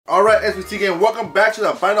Alright, SBT, and welcome back to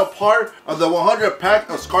the final part of the 100 pack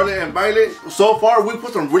of Scarlet and Violet. So far, we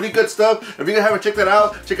put some really good stuff. If you guys haven't checked that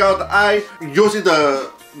out, check out the eye. You'll see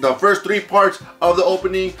the first 3 parts of the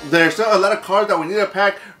opening. There's still a lot of cards that we need to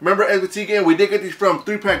pack. Remember, SBT, we did get these from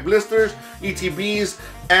 3-pack blisters, ETBs,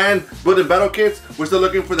 and built-in battle kits. We're still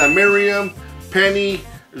looking for that Miriam, Penny,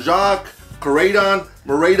 Jacques, Coradon,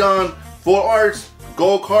 Miraidon, full arts,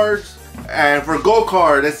 gold cards. And for gold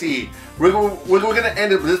card, let's see. We're gonna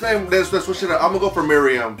end it this time. Let's switch it up. I'm gonna go for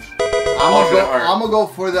Miriam. I'm gonna go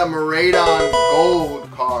for the Miraidon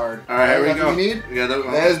gold card. All right, here we go. You need? Yeah,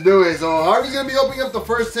 let's do it. So Harvey's gonna be opening up the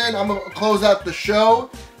first 10. I'm gonna close out the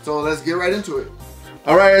show. So let's get right into it.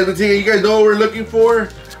 All right, SBT, you guys know what we're looking for.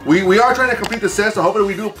 We are trying to complete the set, so hopefully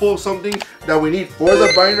we do pull something that we need for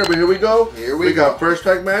the binder. But here we go. Here we go. Got first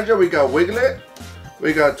pack Manja. We got Wiglet.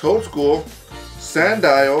 We got Toadschool,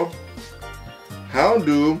 Sandile,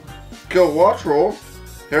 Houndoom, Kilowattrel,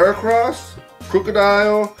 Heracross,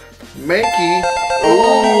 Crocodile, Mankey,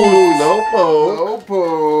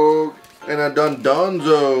 Slowpoke, and a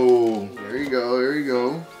Dundonzo. There you go, there you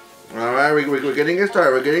go. Alright, we're getting it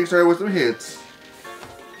started. We're getting started with some hits.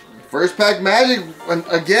 First pack Magic,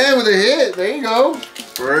 again with a hit. There you go.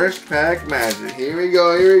 First pack Magic. Here we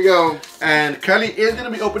go, here we go. And Kylie is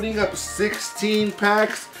going to be opening up 16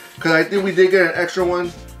 packs, because I think we did get an extra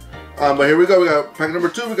one. But here we go. We got pack number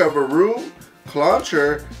 2. We got Varoom,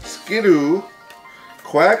 Clauncher, Skidoo,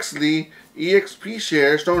 Quaxley, EXP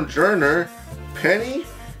Share, Stonejourner, Penny,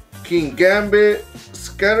 King Gambit,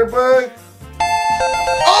 Scatterbug.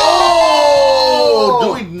 Oh!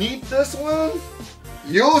 Do we need this one?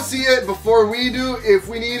 You'll see it before we do if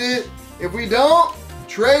we need it. If we don't,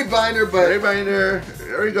 trade binder. But trade binder.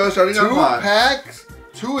 There we go. Starting off hot. 2 packs,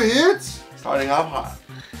 2 hits. Starting off hot.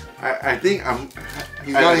 I think I'm.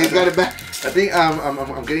 He's got it back. I think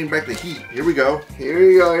I'm getting back the heat. Here we go. Here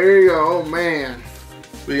we go. Here we go. Oh man.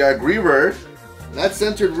 We got Greaver. That's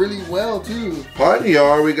centered really well too.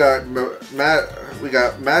 Ponyard. We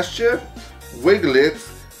got Mastiff, Wiglet,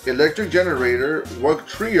 Electric Generator, Wug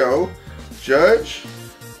Trio, Judge,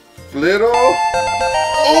 Flittle.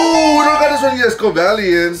 Oh, we don't got this one yet.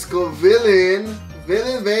 Scovillain.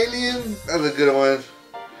 Valiant. That's a good one.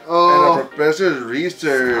 Oh. And a Professor's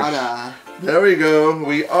Research. Ada. There we go.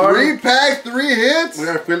 We are 3 packs, 3 hits. We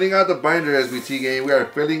are filling out the binder, SBT game. We are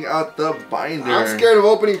filling out the binder. I'm scared of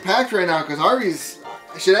opening packs right now because Harvey's.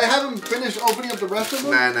 Should I have him finish opening up the rest of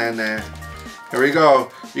them? Nah. Here we go.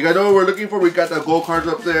 You guys know what we're looking for? We got the gold cards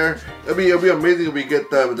up there. It'll be amazing if we get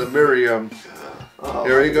the Miriam. Oh,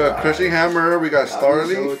 here we go. God. Crushing Hammer. We got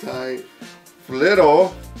Starly. So tight.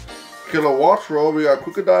 Flittle. Kilowattrel. We got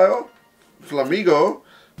Crocodile. Flamigo.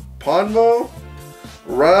 Ponmo.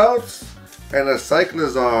 Routes. And a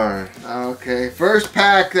Cyclizar. Okay. First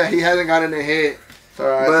pack that he hasn't gotten a hit.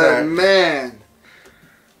 Alright, but man.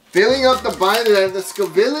 Filling up the binder. The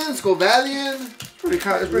Scovillain. It's pretty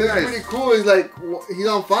nice. Pretty cool. He's like, he's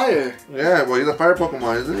on fire. Yeah, well, he's a fire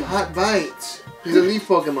Pokemon, isn't he? Hot bites. He's a leaf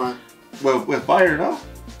Pokemon. Well, with fire, no?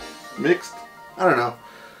 Mixed? I don't know.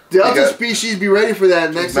 The other species be ready for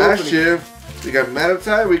that next opening. Mastiff. We got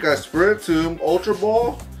Manatite. We got Spiritomb, Ultra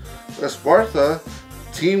Ball, Spartha,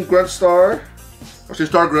 Team Gruntstar, actually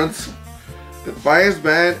Star Grunts, Defiance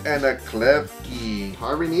Band, and a Klefki.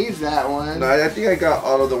 Harvey needs that one. No, I think I got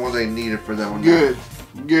all of the ones I needed for that one. Good.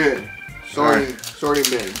 Sorting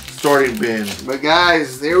bin. But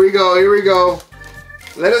guys, here we go.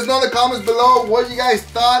 Let us know in the comments below what you guys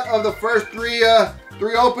thought of the first 3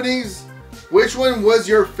 openings. Which one was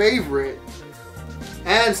your favorite?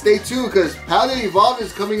 And stay tuned because Paladin Evolve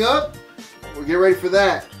is coming up. We'll get ready for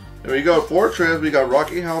that. There we go. Fortress. We got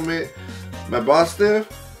Rocky Helmet, Mastiff,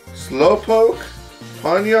 Slowpoke,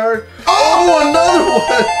 Ponyard. Oh, another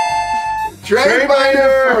one! Trade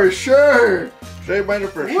binder for sure. Trade binder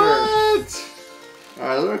for sure. What?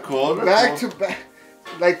 Alright, those are cool. Back to back.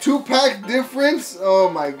 Like 2-pack difference? Oh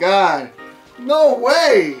my god. No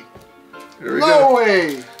way. No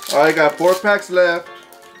way. Alright, got 4 packs left.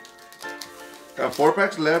 And then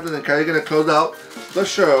Kylie's gonna close out the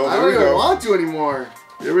show. I don't even want to anymore.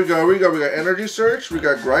 Here we go. We got Energy Search. We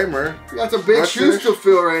got Grimer. We got some big shoes to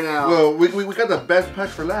fill right now. Well, we got the best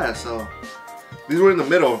packs for last, so these were in the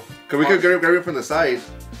middle. Cause we could grab it from the side.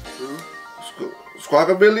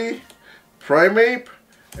 Squawkabilly, Primeape,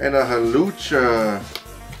 and a Halucha.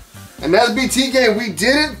 And that's BTK. We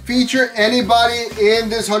didn't feature anybody in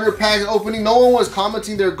this 100-pack opening. No one was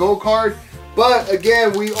commenting their gold card. But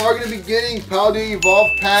again, we are going to be getting Paladin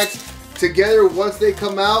Evolve packs together once they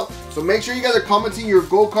come out. So make sure you guys are commenting your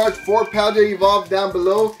gold cards for Paladin Evolve down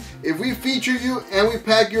below. If we feature you and we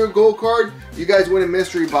pack your gold card, you guys win a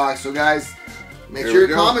mystery box. So guys, Make sure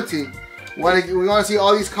you're commenting. We want to see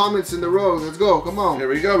all these comments in the row. Let's go. Come on. Here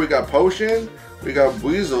we go. We got Potion. We got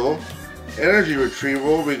Weasel. Energy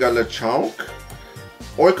Retrieval. We got Lechonk.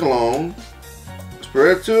 Oikalone.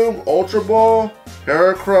 Spiritomb. Ultra Ball.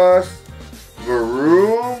 Heracross.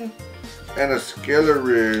 Varoom. And a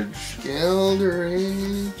Skeleridge.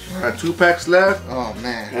 Skeleridge. Alright, 2 packs left. Oh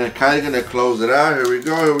man. And Kylie's gonna close it out. Here we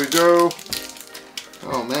go. Here we go.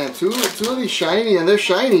 Oh man, two of these shiny, and they're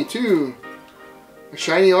shiny too. A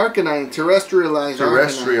shiny Arcanine, terrestrialized.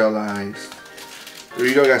 Terrestrialized. Here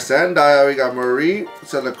we go. We got Sandile. We got Marie,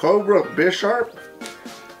 Cobra, Bisharp,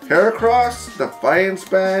 Heracross, Defiance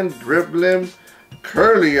Band, Driblim,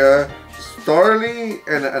 Curlia, Starly,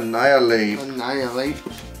 and Annihilate.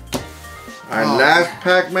 Our last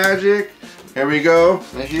pack magic. Here we go.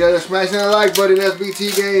 Make sure you guys are smashing that like button,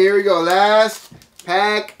 SBT gang. Here we go. Last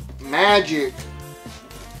pack magic.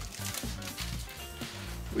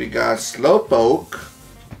 We got Slowpoke,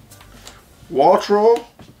 Waltrol,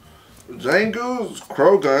 Zangoose,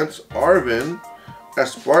 Krogans, Arven,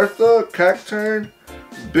 Esparta, Cacturn,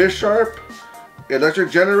 Bisharp,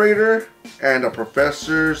 Electric Generator, and a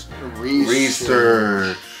Professor's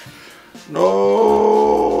Research. No.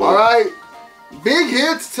 All right. Big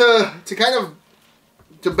hits to kind of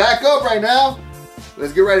to back up right now.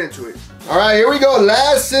 Let's get right into it. All right, here we go.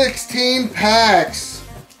 Last 16 packs.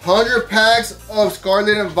 100 packs of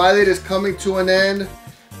Scarlet and Violet is coming to an end.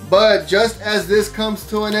 But just as this comes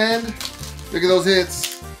to an end, look at those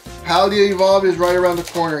hits. Paldea Evolved is right around the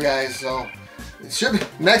corner, guys. So it should be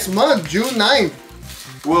next month, June 9th.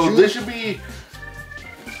 Well, this should be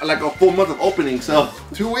like a full month of opening, so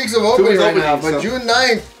 2 weeks of opening right now. But June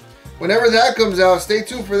 9th, whenever that comes out, stay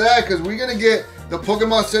tuned for that because we're gonna get the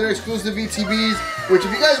Pokemon Center exclusive ETBs, which if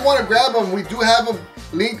you guys want to grab them, we do have them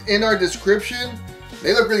linked in our description.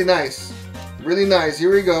 They look really nice. Really nice. Here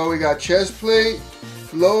we go. We got Chest Plate,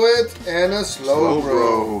 Floet, and a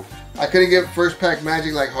Slowbro. I couldn't get first pack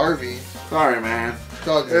magic like Harvey. Sorry, man. It's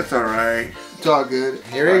all good. It's alright. It's all good.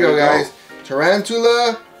 Here we go, guys.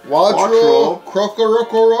 Tarantula, Waltrol,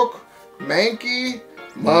 Krokorok, Mankey,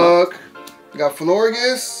 Muk. We got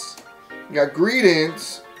Florges. We got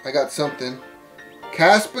Greedence. I got something.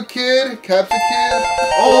 Capsakid.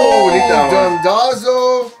 Oh,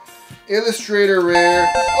 Dundazo. Illustrator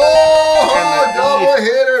Rare. Oh, double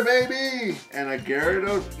hitter, baby. And a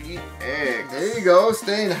Gyarados EX. There you go.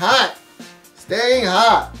 Staying hot. Staying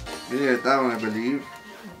hot. Yeah, that one I believe.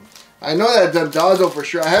 I know that Dundazo for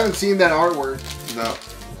sure. I haven't seen that artwork. No.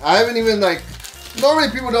 I haven't even like. Normally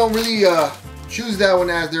people don't really choose that one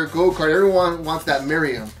as their go card. Everyone wants that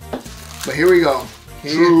Miriam. But here we go.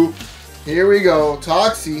 True. Here we go.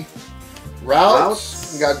 Toxie.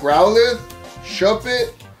 Routes. We got Growlithe.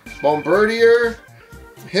 Shuppet. Bombardier,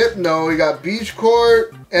 Hypno, we got Beach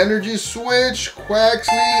Court, Energy Switch,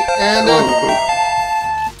 Quaxley, and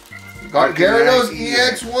Gyarados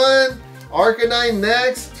EX1, Arcanine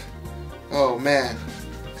next. Oh man,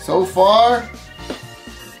 so far,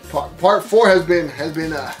 part 4 has been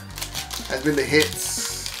the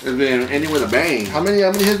hits. It's been ending with a bang. How many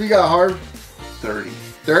hits we got, Harv? 30.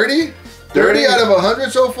 30? 30 out of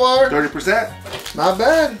 100 so far? 30%. Not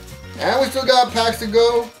bad. And we still got packs to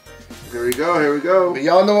go. Here we go, here we go. But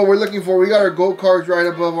y'all know what we're looking for. We got our gold cards right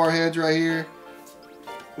above our heads right here.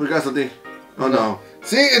 We got something. Oh no.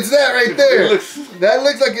 See, it's that right there. That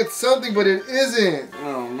looks like it's something, but it isn't.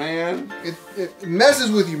 Oh man. It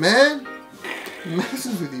messes with you, man. It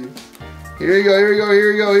messes with you. Here we go, here we go,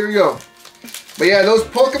 here we go, here we go. But yeah, those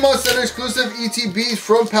Pokemon Center exclusive ETBs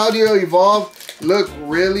from Paldea Evolved look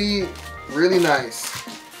really, really nice.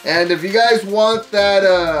 And if you guys want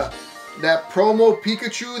that that promo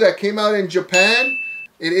Pikachu that came out in Japan,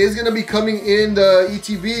 it is going to be coming in the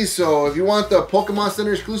ETBs. So if you want the Pokemon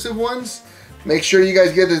Center exclusive ones, make sure you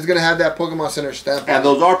guys get it. It's going to have that Pokemon Center stamp. And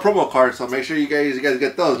those are promo cards, so make sure you guys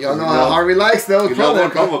get those. Y'all know how Harvey likes those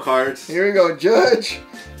promo cards. Here we go. Judge,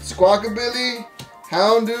 Squawkabilly,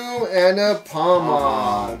 Houndoom, and a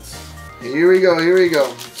Pawmont. Here we go, here we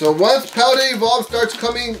go. So once Paldea Evolved starts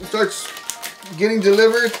getting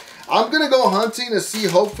delivered, I'm going to go hunting to see,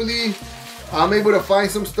 hopefully, I'm able to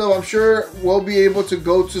find some stuff. I'm sure we'll be able to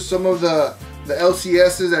go to some of the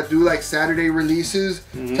LCSs that do like Saturday releases.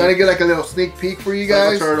 Trying to get like a little sneak peek for you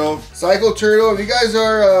guys. Cycle Turtle. If you guys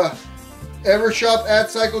are ever shop at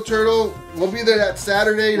Cycle Turtle, we'll be there that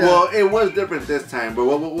Saturday. Well, it was different this time, but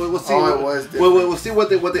we'll see. Oh, it was different. We'll see what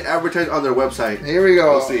they advertise on their website. Here we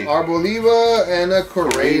go. We'll see. Arboliva and a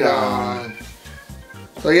Koraidon.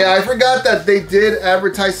 So yeah, I forgot that they did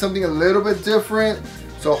advertise something a little bit different.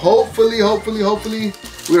 So hopefully, we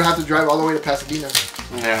don't have to drive all the way to Pasadena.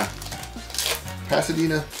 Yeah.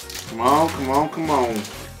 Pasadena. Come on, come on, come on.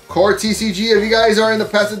 Core TCG, if you guys are in the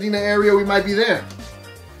Pasadena area, we might be there.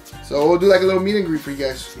 So we'll do like a little meet and greet for you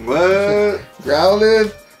guys. What?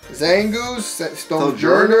 Growlithe, Zangoose,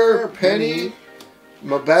 Stonejourner, Penny,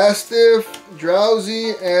 Mabastiff,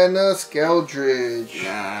 Drowsy, and Skeldridge.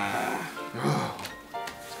 Nah.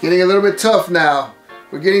 It's getting a little bit tough now.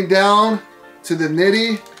 We're getting down to the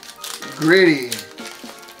nitty gritty.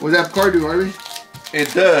 What does that card do, Harvey?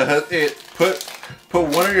 It does. It put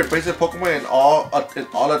one of your basic Pokemon and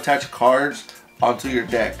all attached cards onto your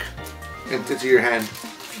deck. Into your hand.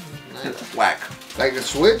 Nice. Whack. Like a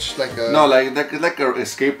switch? Like a... No, like a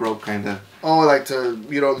escape rope kind of. Oh, like to,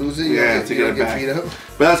 lose it? Yeah, to get it back. Beat up.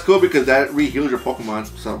 But that's cool because that re-heals your Pokemon,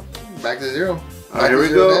 so. Back to zero. Alright, here we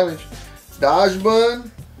go. Damage. Dodgebun.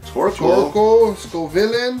 Torkoal.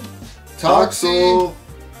 Scovillain. Toxie.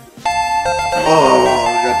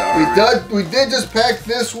 Oh, we did just pack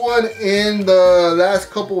this one in the last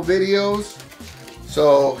couple videos.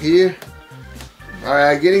 So here.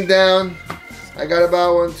 Alright, getting down. I got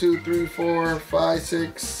about 1, 2, 3, 4, 5,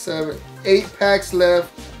 6, 7, 8 packs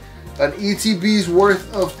left. An ETB's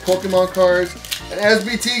worth of Pokemon cards. An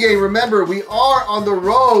SBT game. Remember, we are on the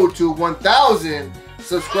road to 1,000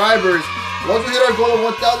 subscribers. Once we hit our goal of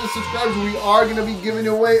 1,000 subscribers, we are going to be giving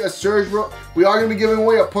away a Surge Bro. We are going to be giving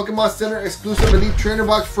away a Pokemon Center exclusive Elite Trainer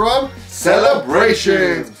box from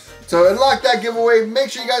Celebrations. So unlock that giveaway. Make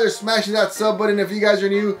sure you guys are smashing that sub button if you guys are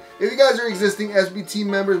new. If you guys are existing SBT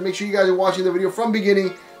members, make sure you guys are watching the video from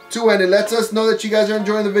beginning to end. It lets us know that you guys are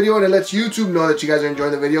enjoying the video, and it lets YouTube know that you guys are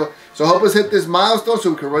enjoying the video. So help us hit this milestone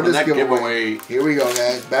so we can run this giveaway. Here we go,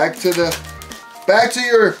 guys. Back to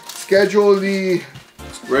your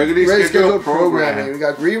regularly scheduled programming. We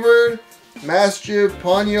got Greavard, Mastiff,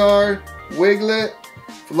 Ponyard, Wiglet,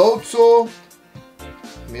 Floatzel,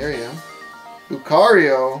 Miriam,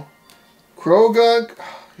 Lucario, Krogunk,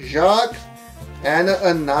 Jacques, and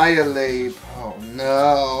Annihilate. Oh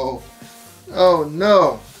no. Oh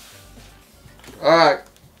no. Alright.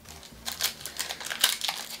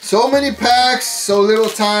 So many packs, so little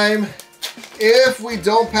time. If we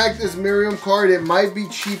don't pack this Miriam card, it might be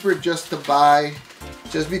cheaper just to buy.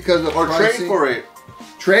 Just because of pricing. Trade for it.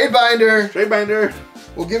 Trade binder. Trade binder.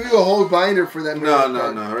 We'll give you a whole binder for that Miriam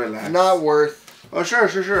card. No, relax. Not worth. Oh,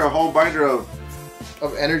 sure. A whole binder of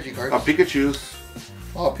energy cards. Of Pikachus.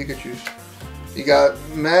 Oh, Pikachus. You got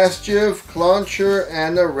Mastiff, Clauncher,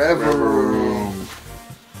 and a Reverum.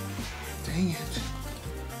 Dang it.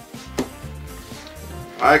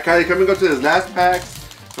 Alright, Kylie, come and go to this last pack.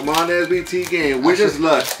 Come on, SBT game. Wish us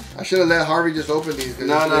luck. I should have let Harvey just open these.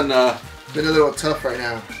 No. It's been a little tough right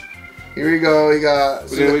now. Here we go. We got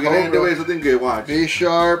we're gonna end it with something good. Watch.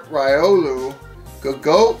 V-Sharp, Riolu,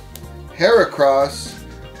 Gogoat, Heracross,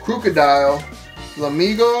 Crocodile,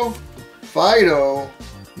 Flamigo, Fido,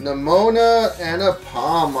 Nemona, and a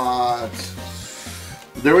Palmot.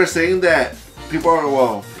 They were saying that people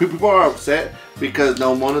are upset because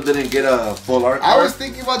Nemona didn't get a full art card. I was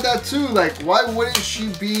thinking about that too. Like, why wouldn't she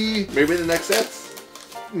be? Maybe in the next sets.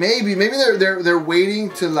 Maybe they're waiting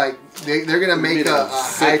to like they're gonna make a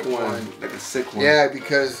hype one, like a sick one. Yeah,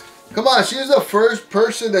 because come on, she's the first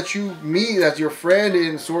person that you meet that's your friend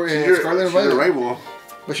in Scarlet and Violet. She's your rival,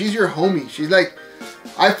 but she's your homie. She's like,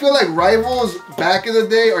 I feel like rivals back in the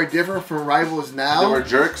day are different from rivals now. They were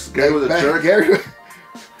jerks. Gary was a jerk.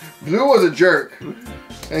 Blue was a jerk,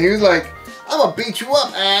 and he was like, "I'm gonna beat you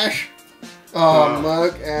up, Ash." Oh,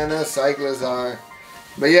 Muk and a Cyclizar.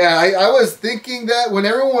 But yeah, I was thinking that when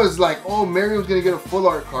everyone was like, "Oh, Miriam's gonna get a full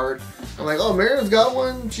art card," I'm like, "Oh, Miriam's got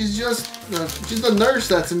one. She's just she's the nurse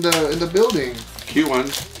that's in the building." Cute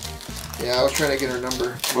one. Yeah, I was trying to get her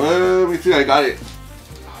number. Well, let me see. I got it.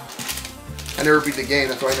 I never beat the game.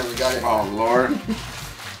 That's why I never got it. Oh Lord.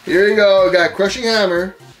 Here you go. We got Crushing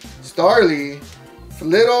Hammer, Starly,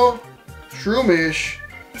 Flittle, Shroomish,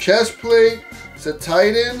 Chestplate,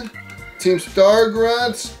 Satitan, Team Star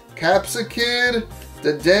Grunts, Capsakid,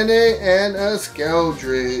 Dedenne, and a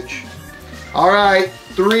Skeldridge. Alright,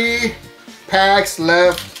 3 packs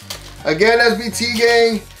left. Again, SBT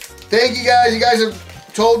gang, thank you guys. You guys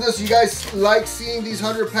have told us you guys like seeing these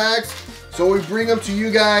 100 packs, so we bring them to you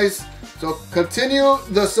guys. So continue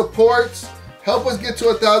the support. Help us get to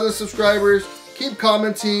 1,000 subscribers. Keep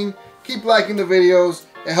commenting. Keep liking the videos.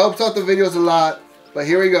 It helps out the videos a lot. But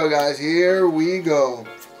here we go, guys. Here we go.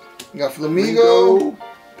 We got Flamigo,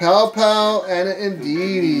 Pow, and an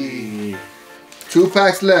Indeedee. 2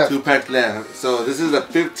 packs left. 2 packs left. So this is a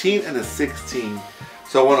 15 and a 16.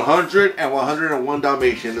 So 100 and 101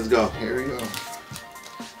 Dalmatian. Let's go. Here we go. I'm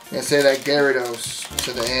going to say that Gyarados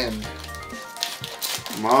to the end.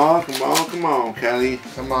 Come on, come on, come on, Callie.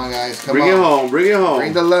 Come on, guys. Come on. Bring it home. Bring it home.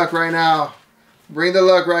 Bring the luck right now. Bring the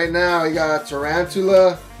luck right now. You got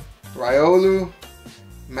Tarantula, Riolu,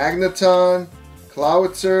 Magneton,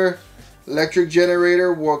 Clawitzer, Electric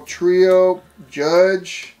Generator, Walk Trio,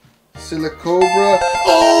 Judge, Silicobra.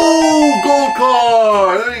 Oh, gold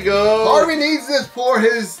card. There you go. Harvey needs this for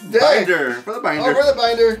his deck. Binder. For the binder. Oh, for the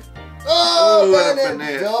binder. Oh,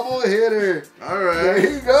 man, double hitter. All right. There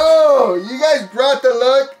you go. You guys brought the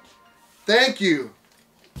luck. Thank you.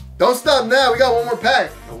 Don't stop now. We got one more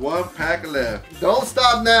pack. One pack left. Don't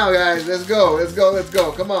stop now, guys. Let's go. Let's go. Let's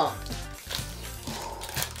go. Come on.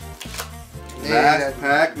 Last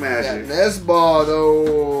pack magic. That nest ball,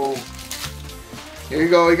 though. Here you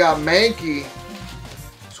go. We got Mankey,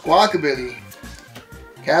 Squawkabilly,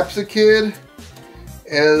 Capsakid,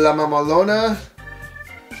 La Mamalona,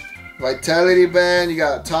 Vitality Band. You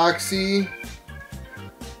got Toxie.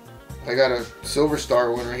 I got a Silver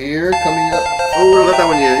Star winner here coming up. Oh, we don't got that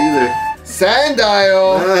one yet either.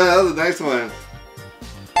 Sandile. That was a nice one.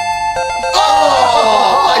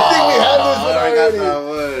 Oh! I think we have this one already. I got that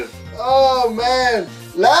one. Oh, man.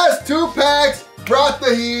 Last 2 packs brought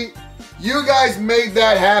the heat. You guys made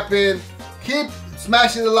that happen. Keep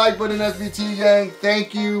smashing the like button, SBT gang.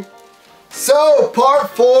 Thank you. So, part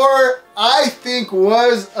 4, I think,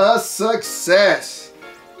 was a success.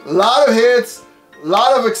 A lot of hits, a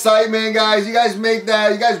lot of excitement, guys. You guys made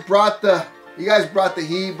that. You guys brought the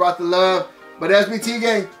heat, brought the love. But SBT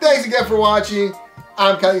gang, thanks again for watching.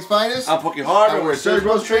 I'm Cali's Finest. I'm PokeHard, and we're Surge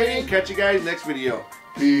Bros Trading. Catch you guys next video.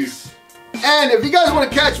 Peace. And if you guys want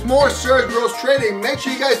to catch more Surge Bros Trading, make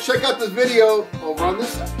sure you guys check out this video over on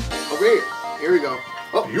this side. Over here. Here we go.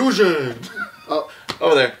 Oh, Fusion. Oh,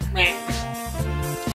 over there.